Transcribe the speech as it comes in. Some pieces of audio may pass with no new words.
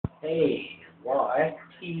Hey, well,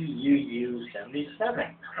 stuu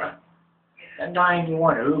 77. Sometimes you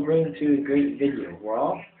wonder who brings you a great video.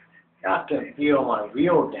 Well, not to reveal my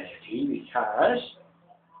real identity because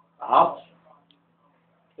of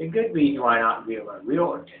the good reason why not reveal my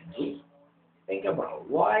real identity. Think about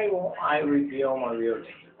why won't I reveal my real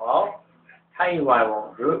identity? Well, tell you why I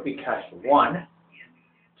won't do it because one,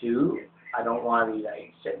 two, I don't want to be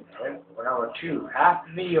like sitting there. Number two, half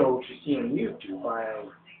the videos you see on YouTube I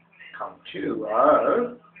come to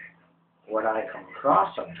are what I come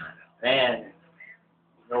across sometimes. And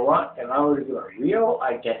you know what? If I were to do a real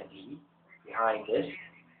identity behind this,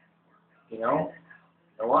 you know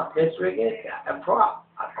what? This rig is a prop.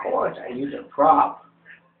 Of course, I use a prop.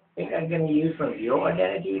 Think I'm going to use my real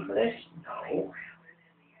identity for this? No.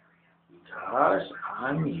 Because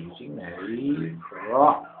I'm using a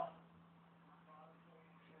prop.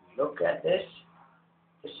 Look at this.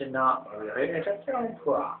 This is not a real. It's a film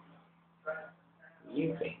prop.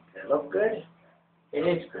 You think it look good? It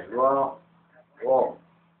is good. Well, whoa.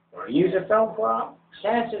 When I use a film prop,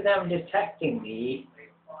 chances of them detecting me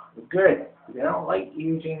are good. You don't like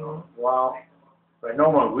using, well, if I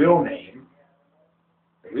know my real name,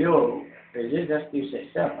 the real, this is stuu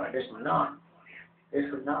 77, this is not. This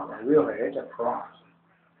is not my real hair, it's a prop.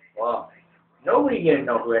 Well, nobody gonna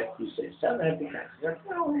know who stuu 77 is because it's a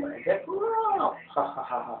film, it's a prop. Ha ha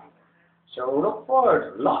ha ha. So look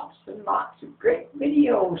forward to lots and lots of great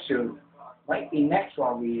videos soon. Might be next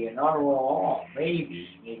one be in Ottawa, maybe,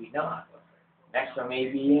 maybe not. Next one may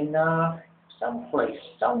be in someplace,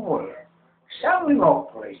 somewhere, some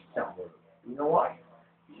remote place somewhere. You know what?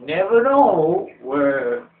 You never know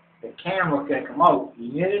where the camera can come out.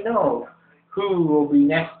 You never know who will be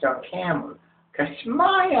next on camera. 'Cause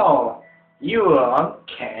smile, you're on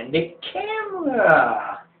candid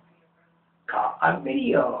camera. Caught a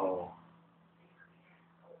video.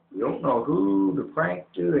 You don't know who the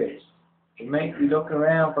prankster is. You might be looking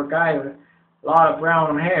around for a guy with a lot of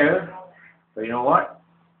brown hair, but you know what?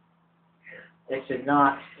 This is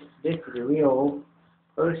a real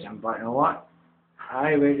person, but you know what? I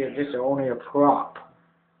rated this is only a prop.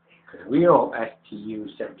 Because real stuu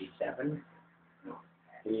 77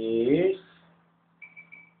 is,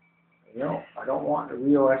 I don't want the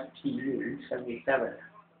real stuu 77.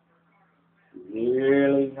 You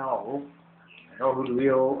really know. I know who the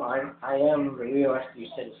real, I am the real stuu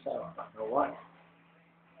 77, but you know what?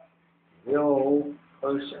 The real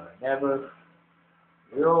person,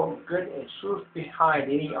 real good and truth behind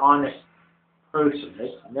any honest person.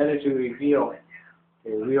 It's better to reveal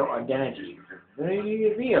their real identity. When you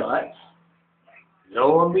reveal it,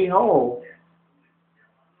 lo and behold,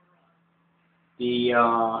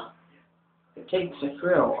 it takes a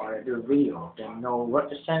thrill to do a video to know what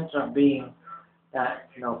the sense of being that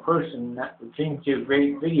person that would think to a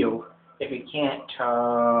great video if it can't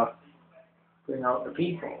bring out the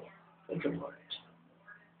people. Think about it.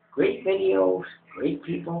 Great videos, great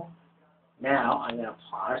people. Now I'm gonna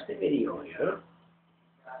pause the video here.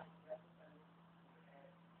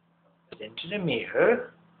 Into the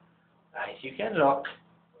mirror. As you can look,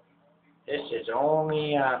 this is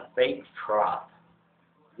only a fake prop.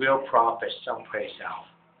 Real prop is someplace else.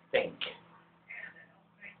 Think.